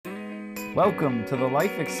Welcome to the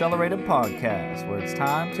Life Accelerated podcast, where it's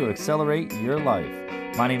time to accelerate your life.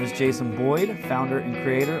 My name is Jason Boyd, founder and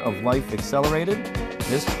creator of Life Accelerated.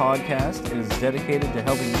 This podcast is dedicated to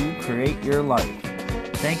helping you create your life.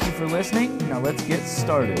 Thank you for listening. Now let's get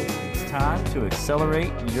started. It's time to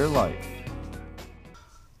accelerate your life.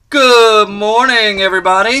 Good morning,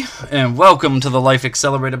 everybody, and welcome to the Life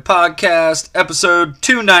Accelerated podcast, episode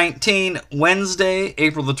 219, Wednesday,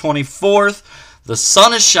 April the 24th. The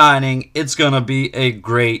sun is shining. It's going to be a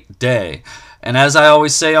great day. And as I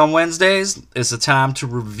always say on Wednesdays, it's a time to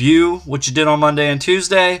review what you did on Monday and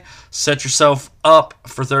Tuesday, set yourself up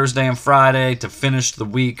for Thursday and Friday to finish the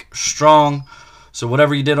week strong. So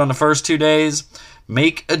whatever you did on the first 2 days,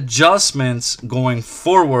 make adjustments going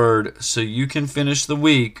forward so you can finish the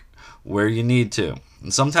week where you need to.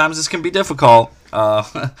 And sometimes this can be difficult.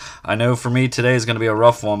 I know for me today is going to be a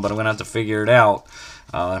rough one, but I'm going to have to figure it out.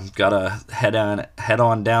 I've got to head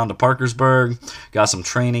on down to Parkersburg. Got some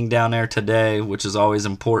training down there today, which is always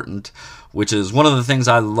important. Which is one of the things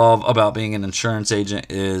I love about being an insurance agent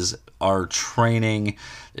is our training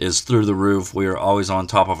is through the roof. We are always on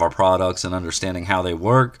top of our products and understanding how they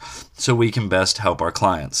work so we can best help our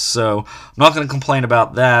clients. So I'm not going to complain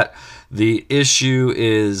about that. The issue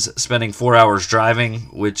is spending 4 hours driving,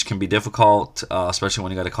 which can be difficult, especially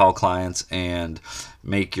when you got to call clients and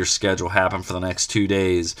make your schedule happen for the next 2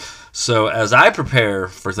 days. So as I prepare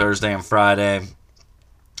for Thursday and Friday,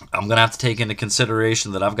 I'm going to have to take into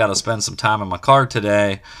consideration that I've got to spend some time in my car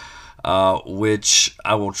today, which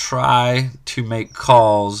I will try to make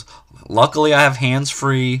calls. Luckily, I have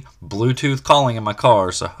hands-free Bluetooth calling in my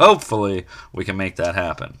car, so hopefully we can make that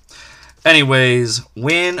happen. Anyways,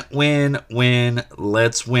 win,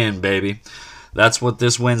 let's win, baby. That's what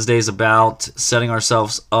this Wednesday is about, setting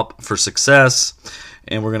ourselves up for success.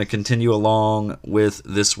 And we're going to continue along with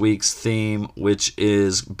this week's theme, which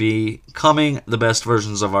is becoming the best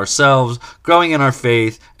versions of ourselves, growing in our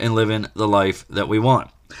faith, and living the life that we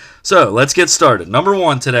want. So let's get started. Number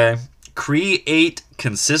 1 today, create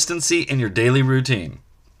consistency in your daily routine.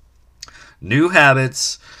 New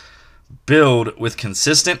habits build with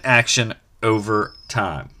consistent action over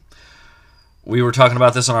time. We were talking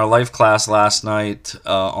about this on our life class last night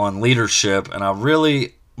on leadership, and I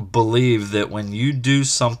really believe that when you do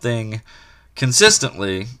something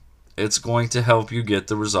consistently, it's going to help you get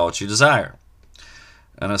the results you desire.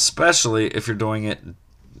 And especially if you're doing it,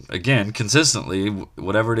 again, consistently,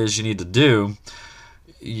 whatever it is you need to do,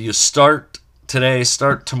 you start today,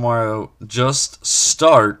 start tomorrow, just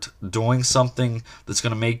start doing something that's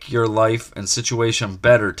going to make your life and situation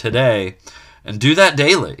better today, and do that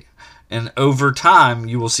daily. And over time,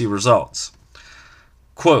 you will see results.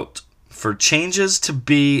 Quote, "For changes to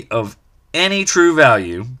be of any true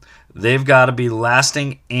value, they've got to be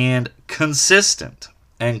lasting and consistent."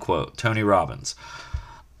 End quote. Tony Robbins.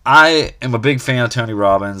 I am a big fan of Tony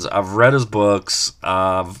Robbins. I've read his books.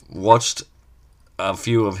 I've watched a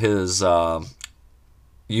few of his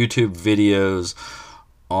YouTube videos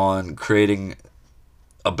on creating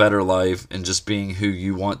a better life and just being who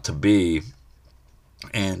you want to be.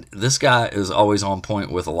 And this guy is always on point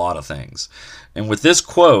with a lot of things. And with this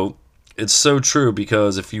quote, it's so true,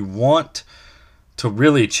 because if you want to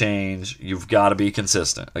really change, you've got to be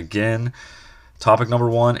consistent. Again, topic number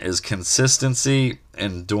 1 is consistency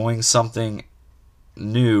and doing something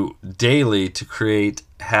new daily to create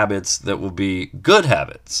habits that will be good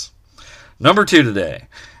habits. Number 2 today,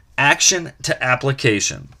 action to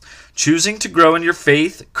application. Choosing to grow in your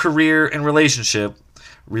faith, career, and relationships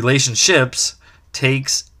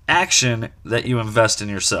takes action that you invest in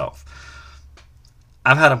yourself.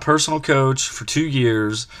 I've had a personal coach for 2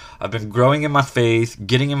 years. I've been growing in my faith,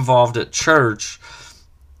 getting involved at church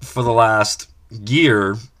for the last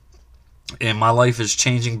year, and my life is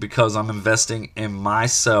changing because I'm investing in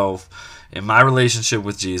myself, in my relationship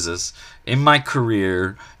with Jesus, in my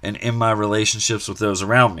career, and in my relationships with those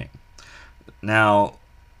around me. Now,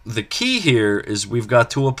 the key here is we've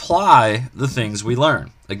got to apply the things we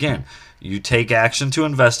learn. Again, you take action to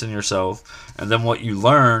invest in yourself, and then what you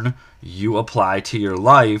learn, you apply to your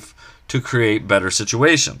life to create better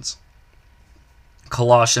situations.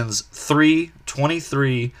 Colossians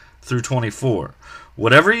 3:23 through 24.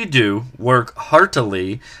 "Whatever you do, work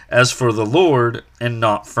heartily as for the Lord and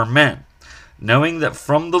not for men, knowing that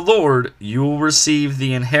from the Lord you will receive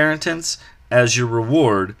the inheritance as your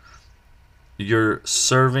reward. You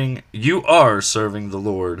are serving the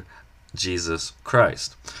Lord Jesus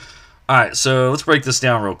Christ." All right, so let's break this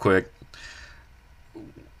down real quick.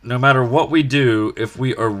 No matter what we do, if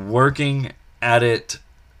we are working at it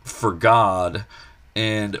for God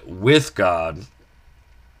and with God,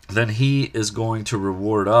 then he is going to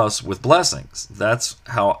reward us with blessings. That's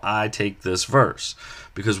how I take this verse,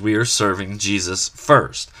 because we are serving Jesus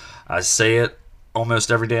first. I say it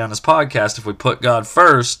almost every day on this podcast. If we put God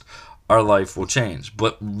first, our life will change.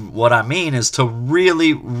 But what I mean is to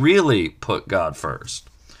really, really put God first.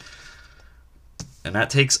 And that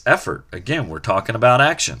takes effort. Again, we're talking about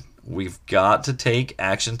action. We've got to take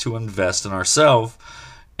action to invest in ourselves.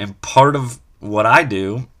 And part of what I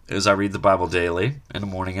do is I read the Bible daily in the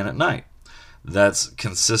morning and at night. That's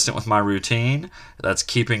consistent with my routine. That's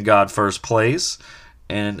keeping God first place.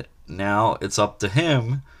 And now it's up to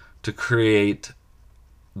Him to create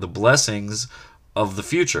the blessings of the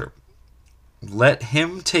future. Let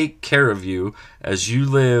Him take care of you as you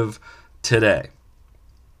live today.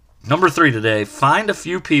 Number 3 today, find a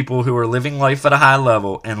few people who are living life at a high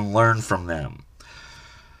level and learn from them.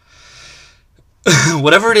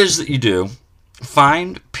 Whatever it is that you do,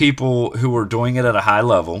 find people who are doing it at a high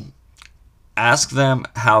level, ask them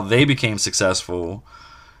how they became successful,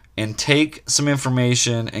 and take some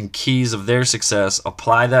information and keys of their success,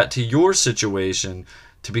 apply that to your situation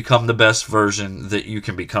to become the best version that you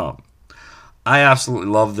can become. I absolutely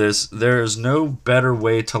love this. There is no better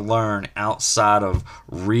way to learn outside of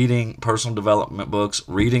reading personal development books,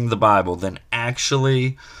 reading the Bible, than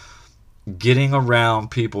actually getting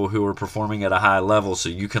around people who are performing at a high level so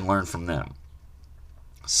you can learn from them.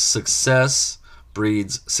 Success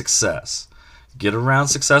breeds success. Get around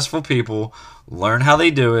successful people, learn how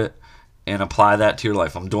they do it, and apply that to your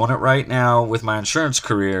life. I'm doing it right now with my insurance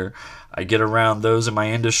career. I get around those in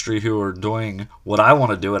my industry who are doing what I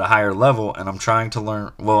want to do at a higher level, and I'm trying to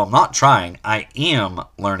learn. Well, I'm not trying. I am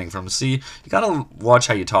learning from. See, you got to watch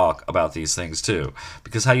how you talk about these things too,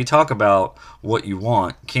 because how you talk about what you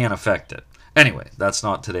want can affect it. Anyway, that's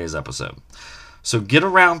not today's episode. So get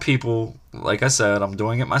around people, like I said, I'm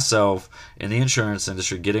doing it myself in the insurance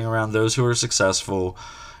industry, getting around those who are successful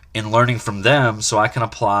and learning from them so I can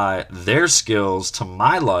apply their skills to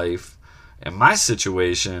my life and my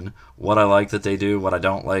situation, what I like that they do, what I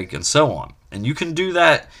don't like, and so on. And you can do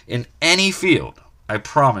that in any field, I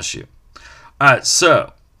promise you. All right,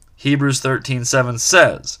 so Hebrews 13:7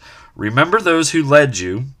 says, "Remember those who led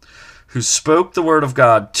you, who spoke the word of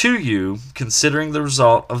God to you, considering the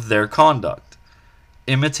result of their conduct.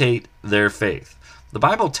 Imitate their faith." The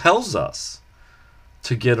Bible tells us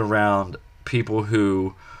to get around people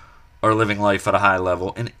who are living life at a high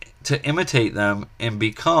level and to imitate them and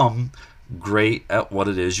become great at what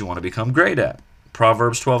it is you want to become great at.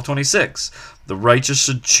 Proverbs 12:26, "The righteous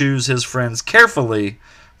should choose his friends carefully,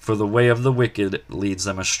 for the way of the wicked leads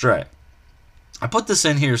them astray." I put this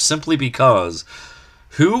in here simply because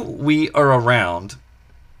who we are around,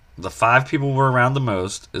 the 5 people we're around the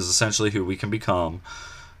most, is essentially who we can become.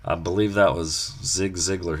 I believe that was Zig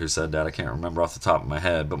Ziglar who said that. I can't remember off the top of my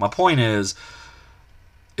head. But my point is,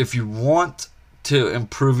 if you want to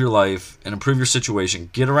improve your life and improve your situation,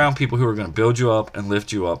 get around people who are going to build you up and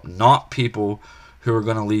lift you up, not people who are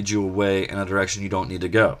going to lead you away in a direction you don't need to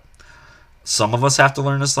go. Some of us have to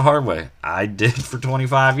learn this the hard way. I did for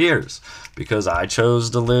 25 years because I chose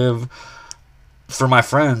to live for my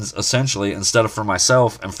friends, essentially, instead of for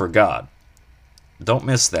myself and for God. Don't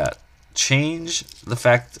miss that. Change the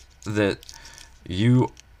fact that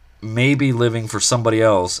you may be living for somebody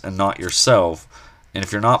else and not yourself. And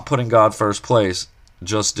if you're not putting God first place,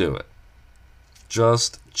 just do it.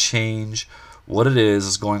 Just change what it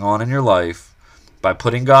is going on in your life by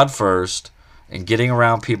putting God first and getting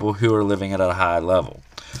around people who are living at a high level.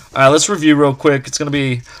 All right, let's review real quick. It's going to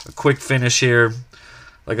be a quick finish here.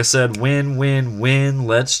 Like I said, win, win, win.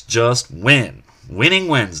 Let's just win. Winning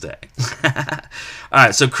Wednesday. All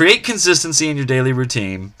right, so create consistency in your daily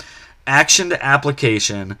routine. Action to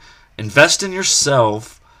application. Invest in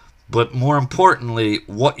yourself. But more importantly,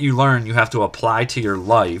 what you learn you have to apply to your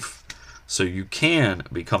life so you can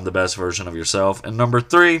become the best version of yourself. And number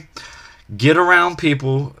 3, get around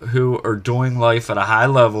people who are doing life at a high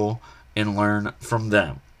level and learn from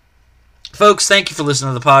them. Folks, thank you for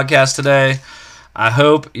listening to the podcast today. I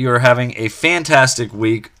hope you're having a fantastic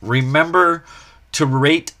week. Remember to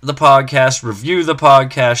rate the podcast, review the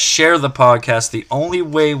podcast, share the podcast. The only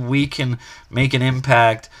way we can make an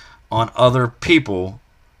impact on other people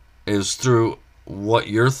is through what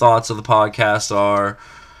your thoughts of the podcast are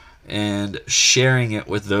and sharing it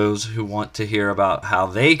with those who want to hear about how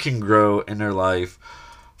they can grow in their life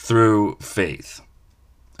through faith.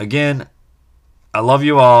 Again, I love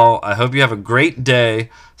you all. I hope you have a great day.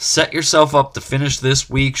 Set yourself up to finish this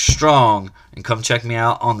week strong and come check me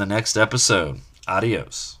out on the next episode.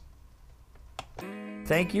 Adios.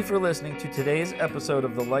 Thank you for listening to today's episode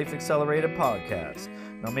of the Life Accelerated Podcast.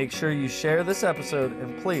 Now make sure you share this episode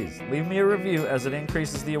and please leave me a review as it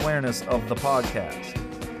increases the awareness of the podcast.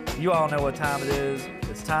 You all know what time it is.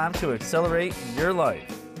 It's time to accelerate your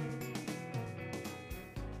life.